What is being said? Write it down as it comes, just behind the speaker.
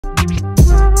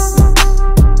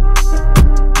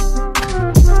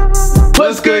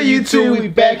What's good, YouTube? We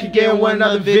back again with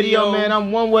another video, man.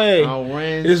 I'm One Way. I'm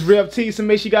Renz. It's reuptvv, so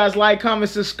make sure you guys like,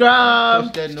 comment, subscribe.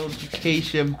 Push that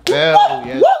notification bell.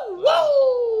 Yes.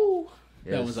 Woo! Yes,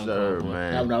 That was sir, uncalled for.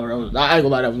 man. I ain't gonna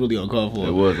lie, that was really uncalled for.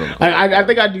 It was uncalled for. I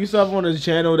think I do stuff on this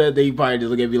channel that they probably just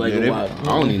look at me like, Yeah, wow. I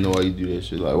don't even know why you do that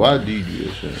shit. Like, why do you do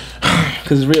that shit?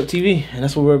 Because it's reuptvv, and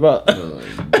that's what we're about.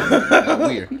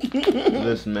 Weird.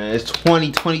 Listen, man, it's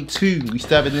 2022. We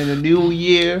stepping in the new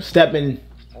year. Stepping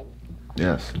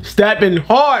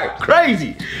hard,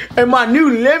 crazy. And my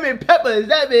new lemon pepper,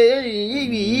 stepping,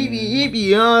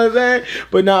 you know what I'm saying?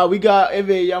 But nah, we got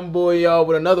Youngboy, y'all,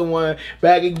 with another one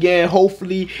back again.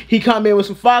 Hopefully, he come in with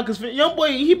some fire, because Youngboy,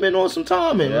 he been on some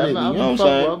time, man. Yeah, you know what I'm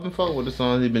saying? I've been fucking with the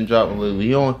songs he been dropping lately.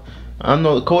 He on, I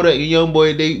know Kodak and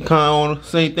Youngboy, they kind of on the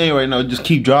same thing right now. Just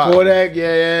keep dropping. Kodak,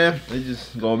 yeah. They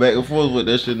just going back and forth with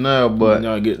that shit now, but.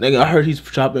 No, nigga, I heard he's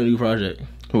dropping a new project.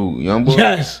 Who, Youngboy?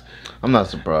 Yes. I'm not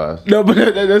surprised. No, but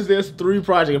there's 3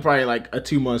 projects in probably like a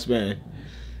 2-month span.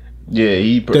 Yeah,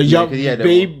 he The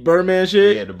Babe Birdman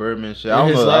shit. Yeah, the Birdman shit. I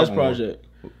don't know his last album project.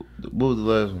 What was the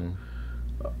last one?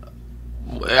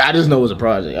 I just know it was a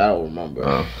project. I don't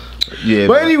remember. Yeah.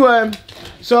 But anyway,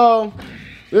 so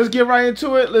let's get right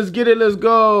into it. Let's get it. Let's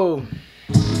go.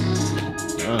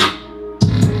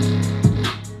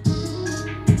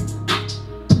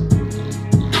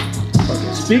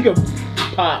 Fucking speaker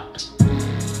popped.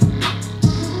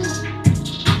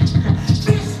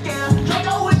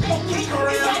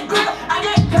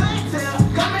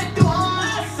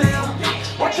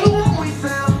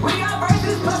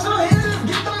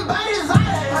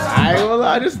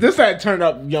 This that turn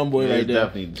up Youngboy right there.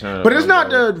 Definitely turn up. But it's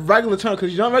not the regular turn,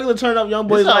 because regular turn up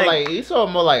Youngboy like it's all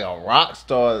more like a rock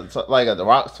star, like a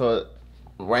rock star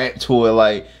rap tour.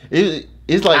 Like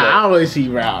it's like I don't really see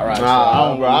rock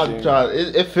star.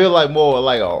 It feel like more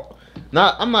like a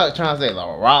I'm not trying to say like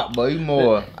a rock, but he's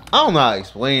more. I don't know how to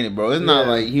explain it, bro. It's not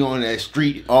like he on that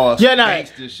street all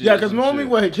gangster shit. Yeah, because normally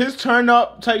when his turn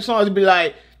up type songs would be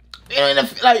like.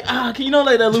 Like you know,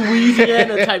 like that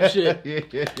Louisiana type shit.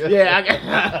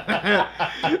 Yeah,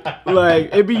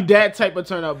 like it be that type of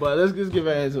turn up. But let's just give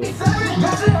it an answer.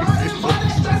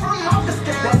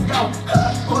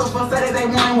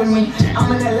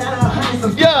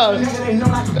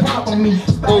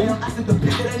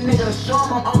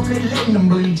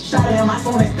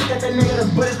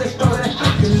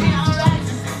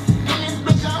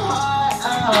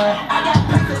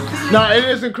 No, it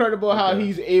is incredible how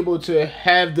he's able to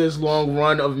have this long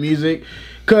run of music.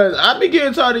 Cause I be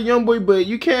getting tired of Youngboy, but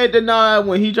you can't deny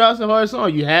when he drops a hard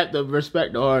song, you have to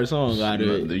respect the hard songs out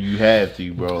of it. You have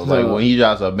to, bro. Like when he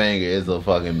drops a banger, it's a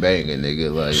fucking banger,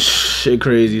 nigga. Like shit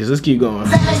crazy. So let's keep going.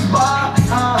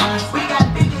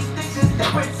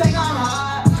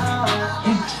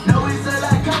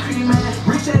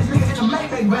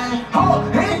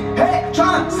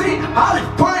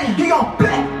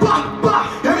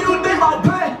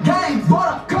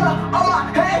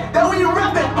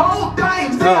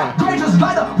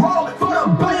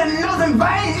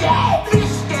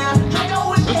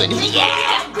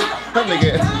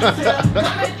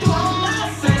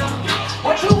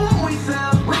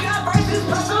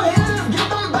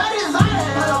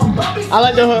 I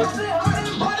like the hook.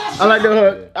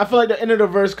 I feel like the end of the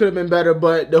verse could have been better,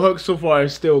 but the hook so far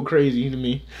is still crazy to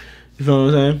me. You feel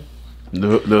what I'm saying? The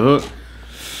hook,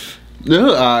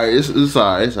 alright. It's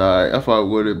alright. I fuck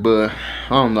with it, but I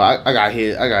don't know. I got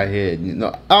hit. You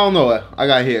know, I don't know. I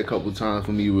got hit a couple times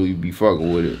for me to really be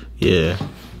fucking with it. Yeah.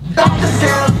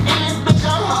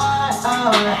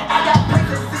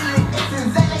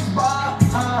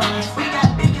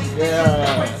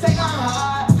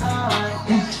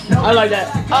 I like that.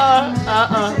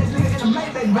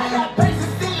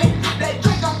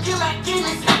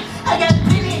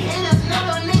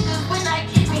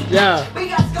 Yeah.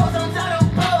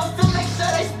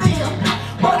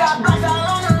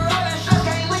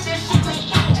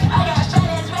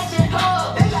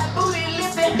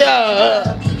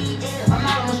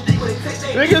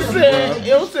 Nigga said,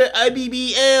 it said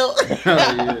IBBL.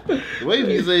 The way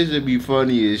he say should be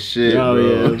funny as shit,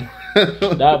 bro. Yeah.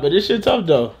 Nah, but this shit tough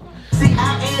though.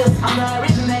 I'm the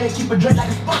originator, keep a drink like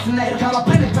a sportsinator. Call my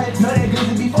penny face, know that good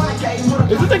to be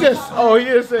fornicating. Is this nigga? Oh, he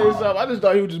is saying something. I just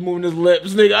thought he was just moving his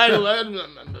lips, nigga. I ain't like,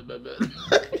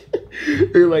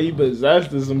 he like he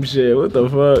possessed or some shit. What the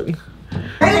fuck?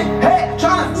 Hey,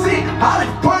 tryna see how this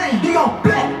brain, he gon'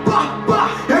 black, bah,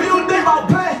 bah. If you think about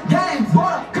playing games,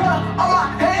 water color on my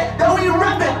head, that when you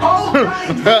rap it, whole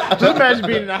thing. Just imagine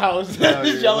being in the house,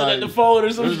 just yelling at the phone or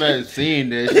some shit. Just imagine seeing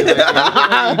that shit.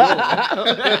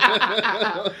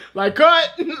 Like,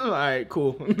 cut. Alright,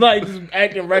 cool. Like, just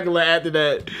acting regular after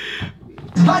that.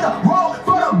 like a roll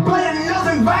for the blood and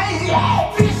nothing vain.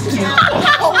 Yeah, fish.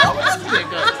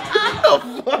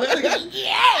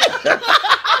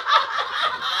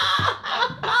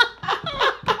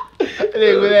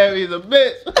 They would have me the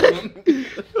bitch.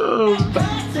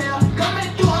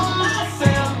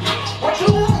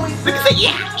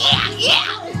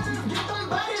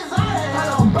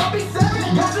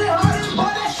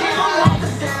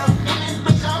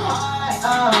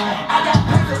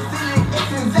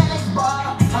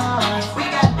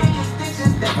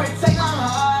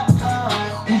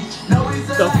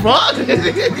 The fuck?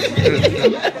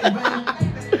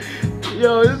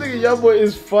 Yo, this nigga Youngboy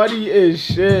is funny as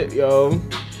shit, yo.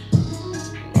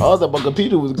 I thought my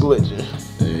computer was glitching.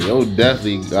 Yeah, yo,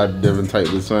 definitely got a different type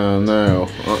of sound now.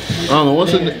 I don't know.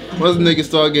 Once a nigga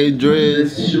start getting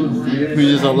dreads, we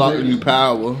just unlock a new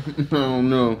power. I don't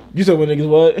know. You said when niggas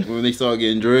what? When they start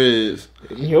getting dreads.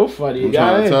 Yo, funny. I'm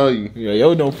trying to tell you. Yeah,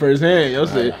 yo, know firsthand. Yo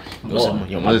said,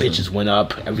 yo, my bitches went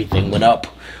up. Everything went up.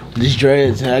 These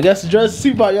dreads. I guess the dreads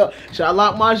see about y'all. Should I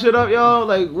lock my shit up, y'all?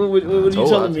 Like, what are you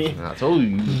telling me? I told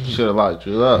you should have locked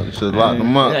you up. You should have locked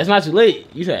them up. It's not too late.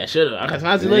 You said I should have. It's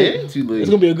not too late. It ain't too late. It's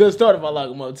gonna be a good start if I lock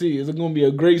them up too. It's gonna be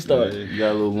a great start. Yeah, you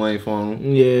got a little length on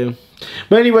them. Yeah.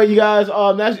 But anyway, you guys,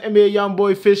 that's NBA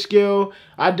Youngboy Fish Skill.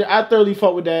 I thoroughly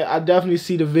fuck with that. I definitely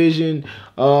see the vision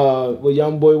with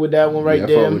Youngboy with that one right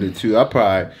there. I fuck with it too. I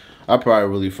probably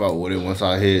really fuck with it once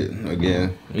I hit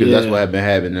again. Because that's what I've been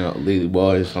having lately,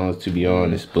 boys, songs, to be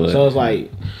honest. But so it's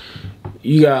like,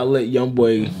 you gotta let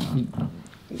Youngboy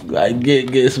like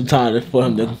get some time for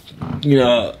him to, you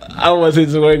know, I don't want to say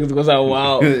this word because it's gonna sound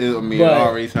wild. I mean, it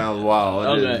already sounds wild.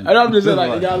 Okay. And I'm just saying,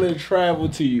 like, it gotta let it travel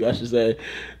to you, I should say.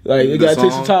 Like, it gotta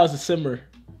take some time to simmer.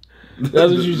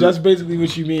 That's basically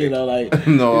what you mean, though. Like,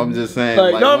 no, I'm just saying.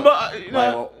 Like, like, no, but you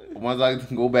know, once I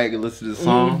go back and listen to the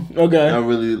song, okay, I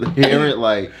really hear it,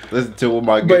 like, listen to what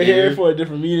my but hear it for a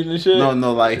different meaning and shit.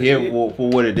 No, like, hear for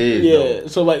what it is. Yeah,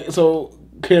 though. so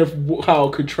care how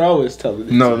Control is telling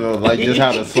it. No, like, just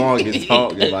how the song is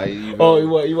talking, like. You know, you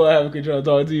want to have Control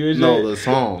talk to you and shit? No, the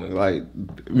song, like,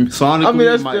 sonically I mean,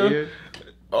 that's in my ear.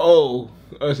 Oh,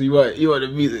 so you want the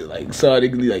music like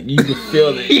sonically, like you can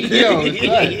feel it. Yo,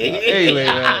 hey,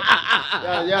 man.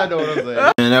 Y'all know what I'm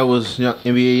saying. And that was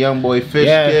NBA Youngboy Fish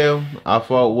Skill. I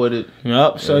fought with it.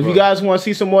 Yep. So if you guys want to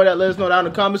see some more of that, let us know down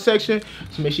in the comment section.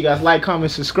 So make sure you guys like,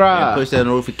 comment, subscribe. And push that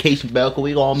notification bell because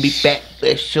we gonna be back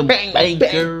with some bang,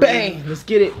 bang, bang. Let's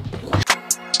get it.